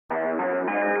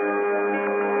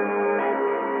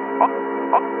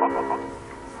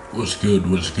What's good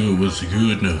in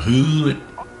the hood?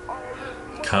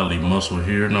 Kali Muscle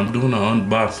here, and I'm doing an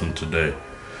unboxing today.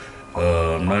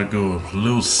 I'm not going a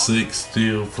little sick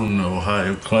still from the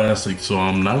Ohio Classic, so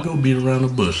I'm not gonna beat around the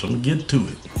bush. I'm gonna get to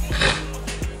it.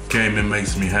 Gaming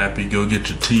makes me happy. Go get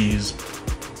your tees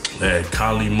at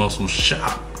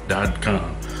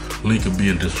KaliMuscleShop.com. Link will be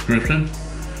in the description.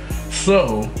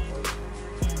 So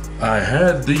I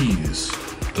had these,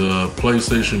 the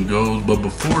PlayStation Goes, but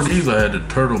before these I had the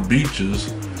Turtle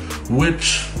Beaches,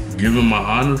 which, given my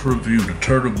honest review, the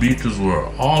Turtle Beaches were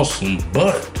awesome,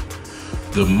 but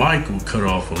the mic would cut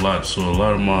off a lot, so a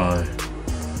lot of my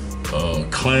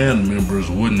clan members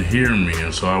wouldn't hear me,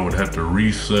 and so I would have to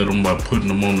reset them by putting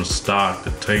them on the stock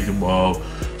to take them off,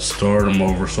 start them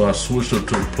over. So I switched up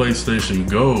to the PlayStation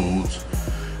Goes,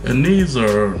 and these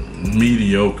are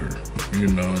mediocre, you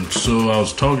know. And so I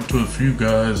was talking to a few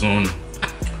guys on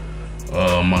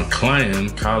my clan,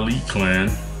 Kali clan,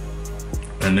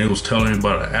 and they was telling me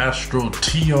about the Astro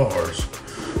TRs.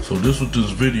 So this is what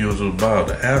this video is about,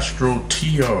 the Astro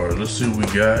TR. Let's see what we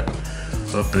got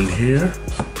up in here.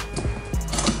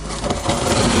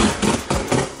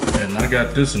 And I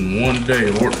got this in one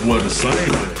day, or well, the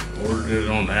same day. Ordered it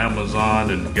on Amazon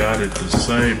and got it the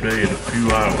same day in a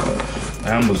few hours.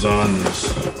 Amazon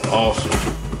is awesome.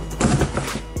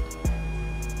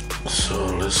 So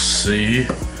let's see.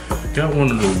 Got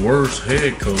one of the worst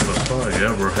head colds I probably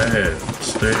ever had.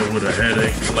 Stayed with a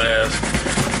headache the last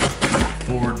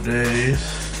 4 days.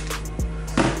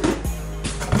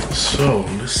 So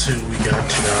let's see what we got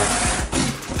here.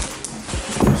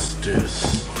 What's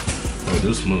this? Oh,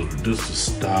 this is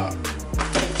stock.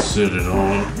 Set it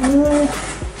on.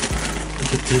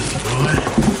 Look at this boy.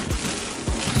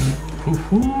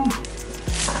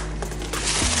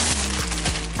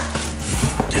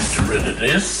 Get rid of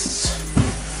this.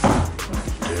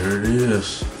 There it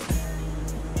is.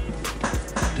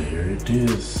 There it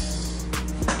is.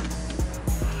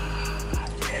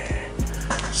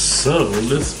 So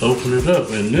let's open it up,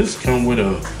 and this come with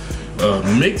a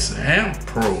Mix Amp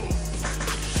Pro.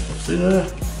 See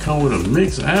that? Come with a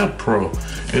Mix Amp Pro,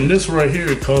 and this right here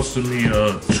it costed me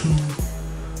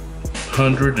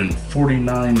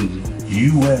 $249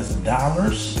 US.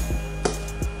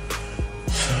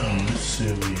 So let's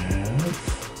see what we have.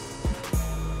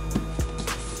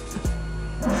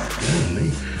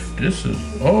 This is,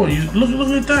 oh, you look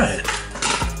at that.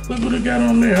 Look what it got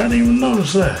on there. I didn't even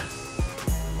notice that.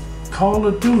 Call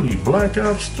of Duty Black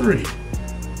Ops 3.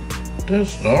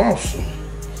 That's awesome.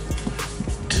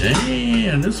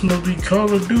 Damn, this must be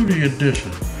Call of Duty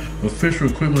edition. Official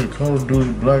equipment Call of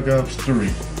Duty Black Ops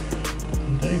 3.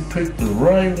 They picked the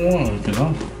right one, cause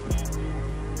I'm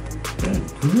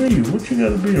agree. What, you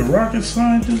gotta be a rocket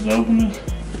scientist to open this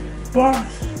box?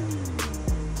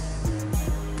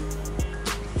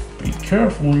 Be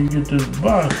careful when you get this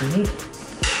box, cause it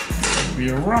gotta be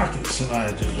a rocket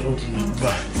scientist to open this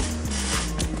box.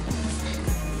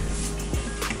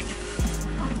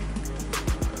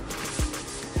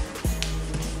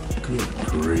 Good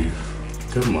grief.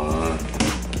 Come on.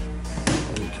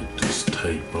 Let me get this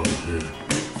tape on here.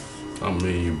 I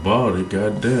mean, you bought it,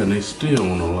 goddamn, they still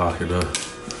want to lock it up.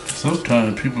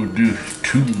 Sometimes people do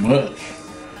too much.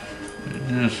 It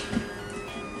just,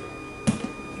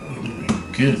 oh my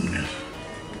goodness.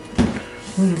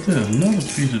 Look at that, another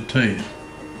piece of tape.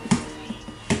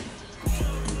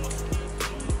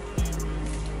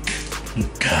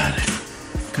 Got it.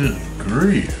 Good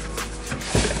grief.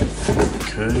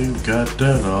 Okay, got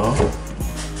that off.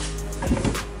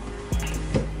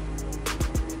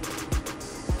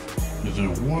 Is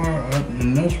it wire?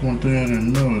 And that's one thing I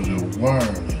didn't know, is it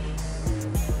wireless?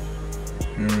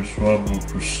 Very swappable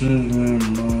precision,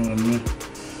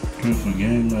 good for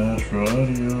game Astro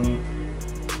audio.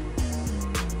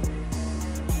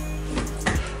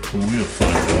 But we'll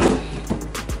find out.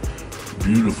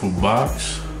 Beautiful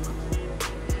box.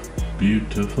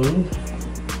 Beautiful.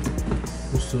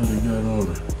 What's that they got on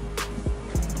it?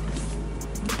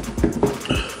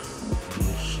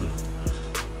 Let's see.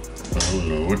 I don't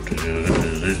know what the hell that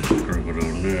is. They just scribbled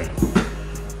on there.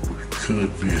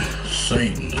 Could be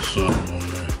Satan or something on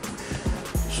there.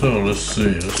 So let's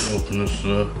see. Let's open this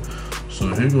up.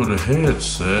 So here go the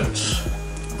headsets.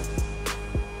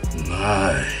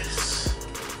 Nice.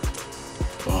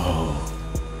 Oh,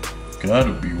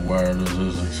 gotta be wireless.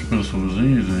 As expensive as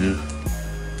these is.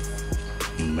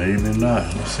 Maybe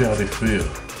not. Let's see how they feel.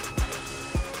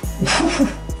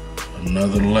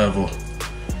 Another level.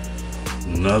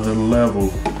 Another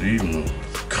level. These ones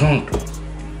comfortable.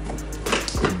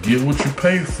 You get what you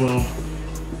pay for.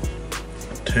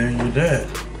 I'll tell you that.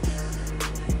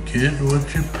 You Get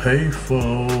what you pay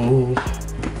for.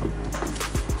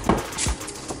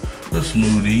 Let's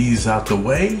move these out the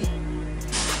way.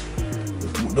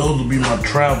 Those will be my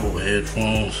travel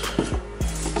headphones.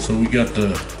 So we got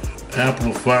the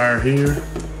amplifier here.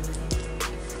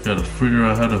 Gotta figure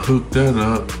out how to hook that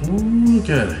up. Ooh, look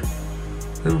at it.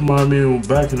 It reminds me of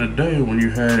back in the day when you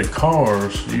had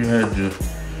cars, you had your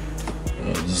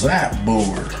zap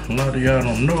board. A lot of y'all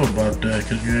don't know about that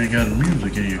because you ain't got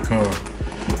music in your car.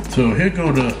 So here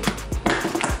go the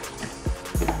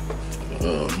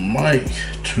mic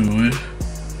to it.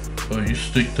 So you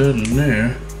stick that in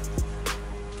there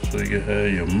so you can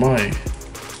have your mic.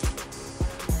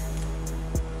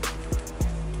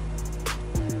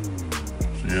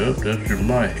 So, yep, that's your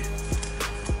mic.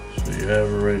 So you have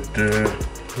it right there.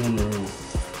 So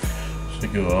you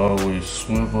can always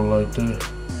swivel like that.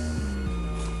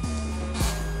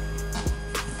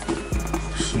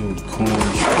 See what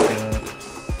cords you got.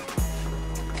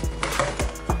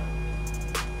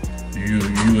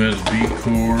 USB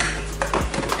cord.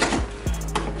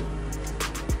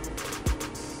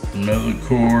 Another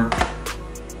cord.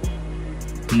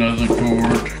 Another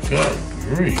cord. God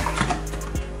grief.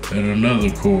 And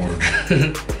another cord.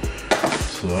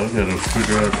 So I gotta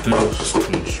figure out this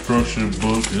instruction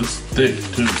book. It's thick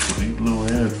too, so these little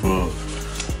headphones.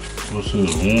 What's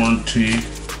this? Warranty.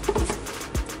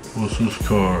 What's this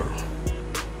card?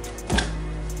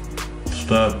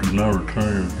 Stop, do not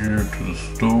return your gear to the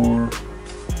store.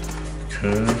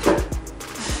 Okay.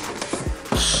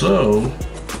 So,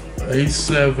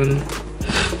 A7.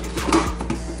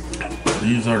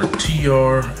 These are the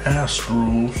TR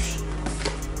Astros.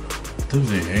 I think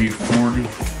they're A40.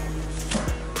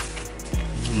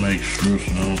 Make sure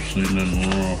so I don't see nothing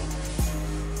wrong.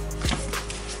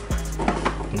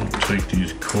 Let me take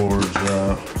these cords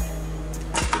out.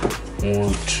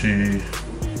 Warranty.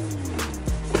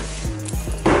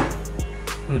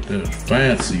 Look at that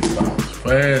fancy box,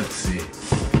 fancy.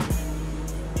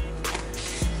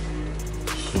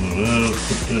 So that'll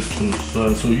put that to the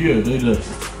side. So yeah, they got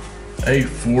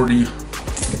A40.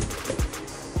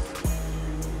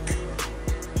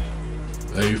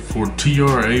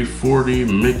 TR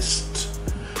A40 mixed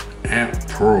amp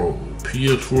pro.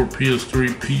 PS4, PS3,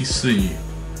 PC.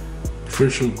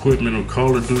 Official equipment of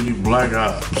Call of Duty Black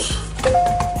Ops.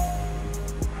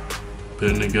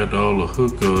 Then they got all the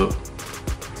hookup.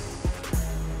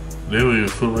 They don't even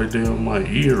feel like they're on my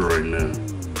ear right now.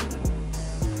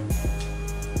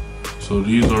 So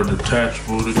these are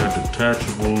detachable. They got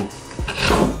detachable.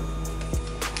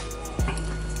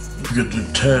 You can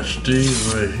detach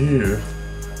these right here.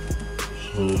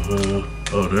 So,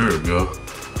 oh, there we go.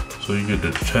 So you can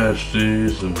detach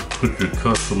these and put your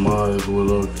customized with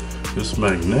them. It's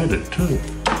magnetic too.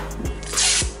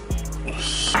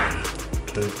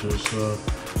 Take this out.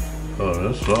 Oh,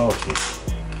 that's awesome.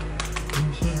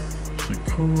 It's a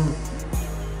cord.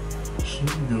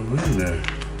 Something go in there.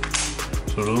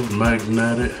 So those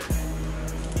magnetic.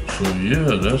 So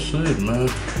yeah, that's it, man.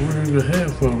 Where's the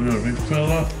headphone go? They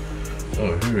fell out.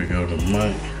 Oh, here we go, the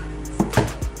mic.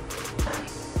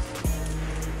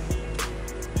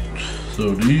 So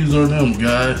these are them,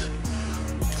 guys.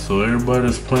 So everybody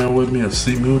that's playing with me, I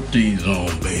see me with these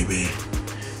on, baby.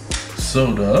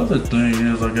 So the other thing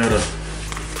is I gotta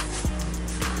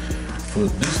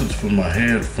put, this is for my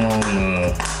headphone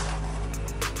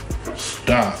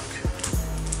stock.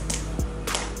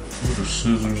 Where the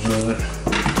scissors at?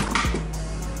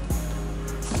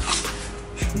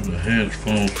 For the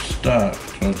headphone stock.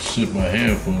 Trying to sit my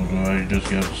headphones on, I just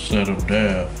gotta set them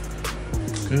down.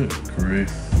 Good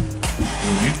grief.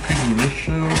 Well, these people, they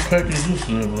sure package this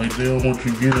up like they don't want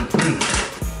you to get up in it.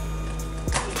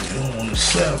 They don't want to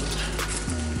sell it.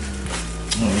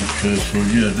 Okay, so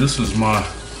yeah, this is my,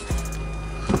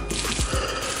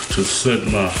 to set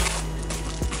my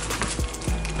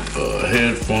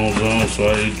headphones on, so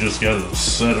I just gotta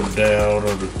set them down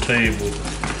on the table.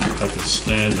 I can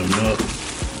stand them up.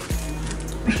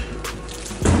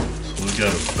 So we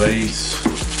got a base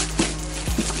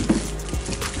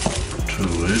to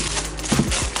it.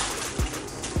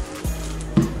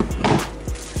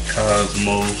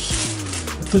 Cosmos.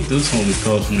 I think this only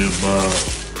cost me about,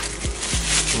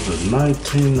 was it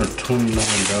 $19 or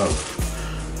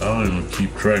 $29? I don't even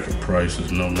keep track of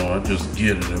prices no more. I just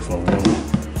get it if I want. See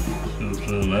what I'm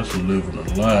saying? That's living a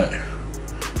lot.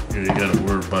 You ain't gotta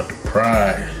worry about the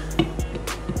pride.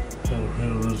 How the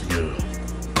hell let's go?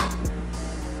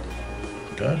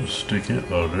 Gotta stick it.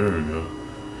 Oh, there we go.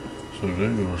 So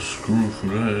there goes a screw for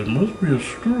that. It must be a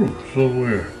screw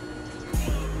somewhere.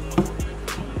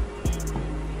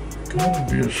 Gotta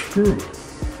be a screw.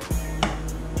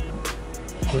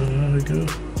 There we go.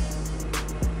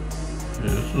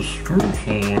 There's a screw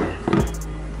somewhere.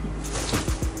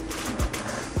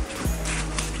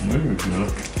 There we go.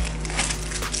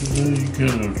 Then you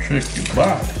gotta check your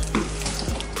body.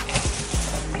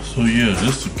 So yeah,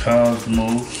 this is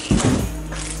Cosmos.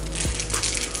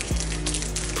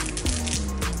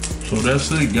 So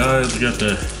that's it, guys. Got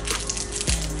the,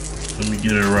 let me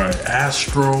get it right,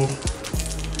 Astro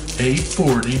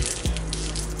A40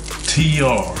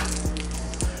 TR.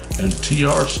 And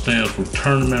TR stands for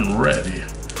Tournament Ready.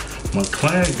 My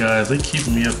client guys, they keep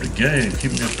me up the game,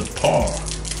 keep me up to par.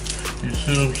 You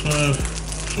see what I'm saying?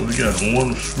 So we got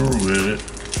one screw in it.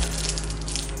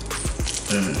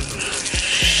 And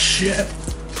shit.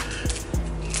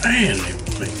 Man, they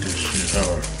make this shit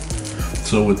hard.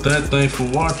 So with that, thanks for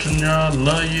watching, y'all.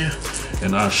 Love you.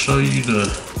 And I'll show you the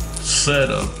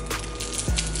setup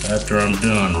after I'm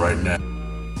done right now.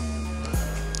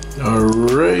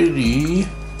 Alrighty.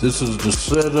 This is the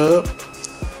setup.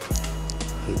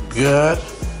 Got.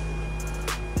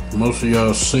 Most of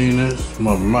y'all seen it.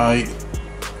 My mic.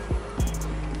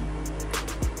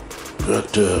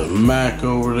 Got the Mac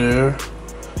over there.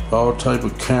 All type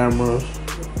of cameras.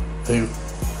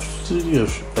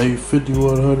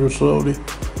 A5100 slowly.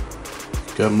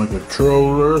 Got my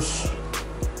controllers.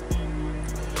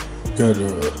 Got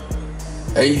a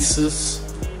Asus.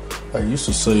 I used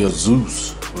to say a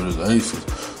Zeus, but it's Asus.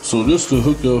 So this is the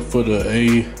hookup for the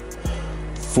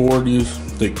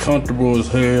A40s. They comfortable as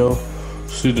hell.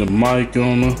 See the mic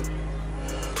on them.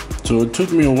 So it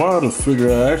took me a while to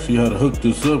figure out actually how to hook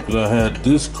this up because I had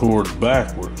this cord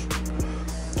backwards.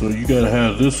 So you gotta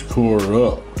have this cord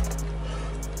up.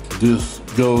 This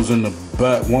goes in the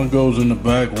back, one goes in the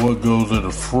back, one goes at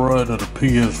the front of the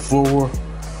PS4.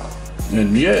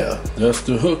 And yeah, that's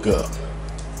the hookup.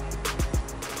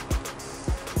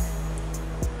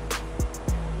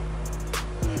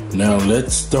 Now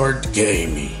let's start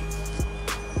gaming.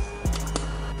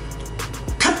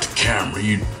 Cut the camera,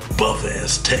 you buff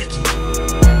ass techie.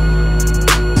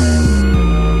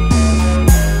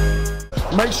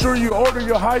 Make sure you order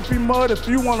your hyphy mud if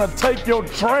you want to take your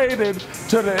trading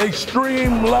to the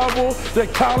extreme level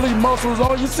that Kali muscles.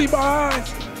 Oh, you see my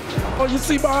eyes? Oh, you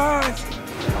see my eyes?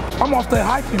 I'm off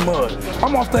that hyphy mud.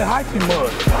 I'm off that hyphy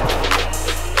mud.